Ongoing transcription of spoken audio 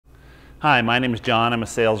Hi, my name is John. I'm a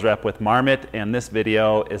sales rep with Marmot, and this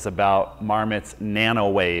video is about Marmot's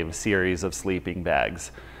Nanowave series of sleeping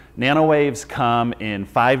bags. Nanowaves come in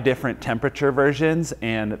 5 different temperature versions,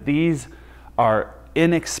 and these are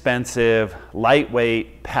inexpensive,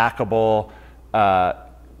 lightweight, packable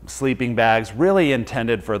sleeping bags, really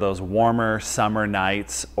intended for those warmer summer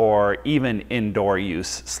nights or even indoor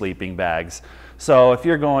use sleeping bags. So if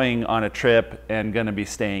you're going on a trip and going to be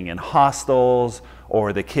staying in hostels,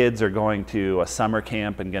 or the kids are going to a summer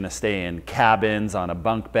camp and going to stay in cabins on a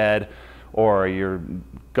bunk bed, or you're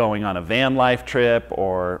going on a van life trip,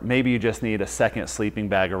 or maybe you just need a second sleeping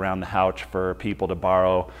bag around the house for people to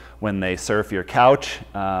borrow when they surf your couch,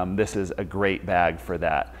 this is a great bag for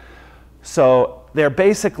that. So they're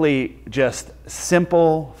basically just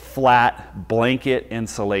simple, flat blanket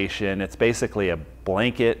insulation. It's basically a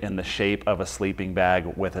blanket in the shape of a sleeping bag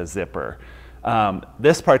with a zipper.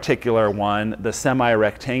 This particular one, the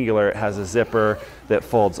semi-rectangular, has a zipper that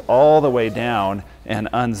folds all the way down and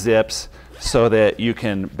unzips so that you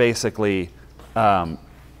can basically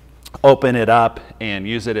open it up and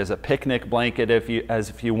use it as a picnic blanket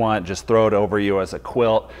if you want. Just throw it over you as a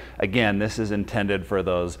quilt. Again, this is intended for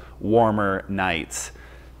those warmer nights.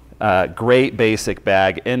 Great basic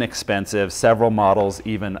bag, inexpensive, several models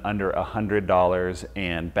even under $100,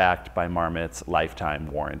 and backed by Marmot's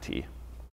lifetime warranty.